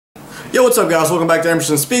Yo, what's up guys? Welcome back to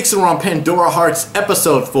Emerson Speaks, and we're on PandoraHearts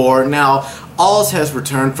episode 4. Now, Oz has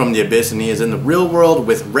returned from the Abyss and he is in the real world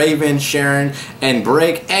with Raven, Sharon, and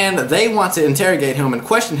Break, and they want to interrogate him and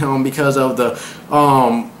question him because of the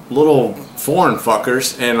little foreign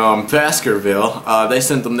fuckers in Baskerville. They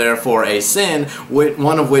sent them there for a sin,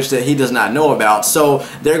 one of which that he does not know about. So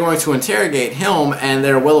they're going to interrogate him, and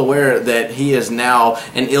they're well aware that he is now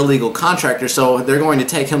an illegal contractor, so they're going to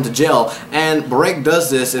take him to jail. And Break does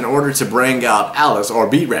this in order to bring out Alice, or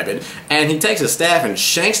Beat Rabbit, and he takes a staff and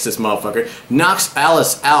shanks this motherfucker, knocks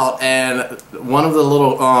Alice out, and one of the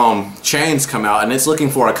little chains come out, and it's looking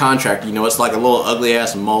for a contractor. You know, it's like a little ugly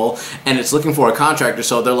ass mole, and it's looking for a contractor,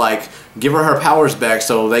 so they're like, give her powers back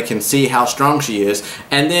so they can see how strong she is.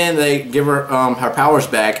 And then they give her her powers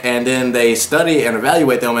back, and then they study and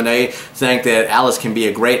evaluate them, and they think that Alice can be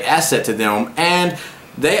a great asset to them. And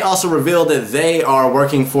they also reveal that they are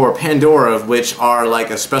working for Pandora, which are like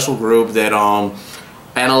a special group that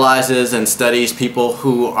analyzes and studies people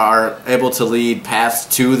who are able to lead paths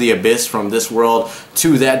to the abyss from this world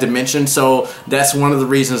to that dimension. So that's one of the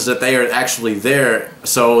reasons that they are actually there,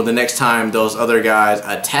 so the next time those other guys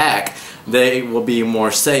attack, they will be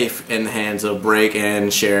more safe in the hands of Break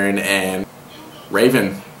and Sharon and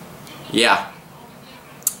Raven. Yeah.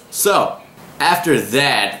 So after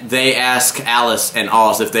that, they ask Alice and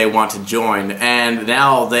Oz if they want to join, and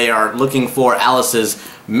now they are looking for Alice's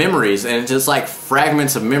memories, and it's just like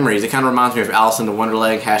fragments of memories. It kind of reminds me of Alice in the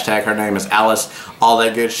Wonderland, hashtag her name is Alice, all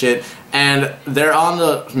that good shit. And they're on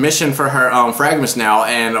the mission for her fragments now,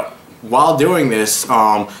 and while doing this,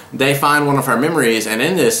 they find one of her memories, and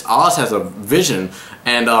in this, Oz has a vision,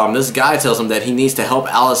 and this guy tells him that he needs to help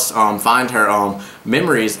Alice find her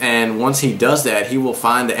memories, and once he does that, he will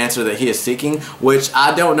find the answer that he is seeking, which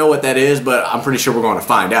I don't know what that is, but I'm pretty sure we're going to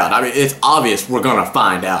find out. I mean, it's obvious we're going to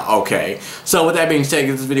find out, okay? So with that being said,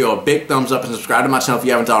 give this video a big thumbs up and subscribe to my channel if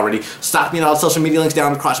you haven't already. Stalk me on all the social media links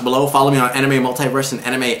down across below. Follow me on Anime Multiverse and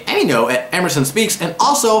Anime Amino at Emerson Speaks, and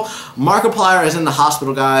also, Markiplier is in the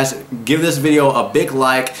hospital, guys. Give this video a big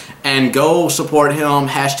like and go support him.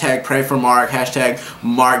 Hashtag pray for Mark. Hashtag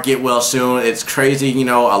Mark get well soon. It's crazy, you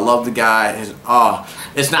know. I love the guy.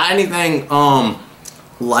 It's not anything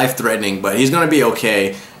life-threatening, but he's gonna be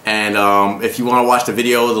okay. And if you want to watch the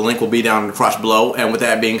video, the link will be down across below. And with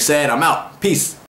that being said, I'm out. Peace.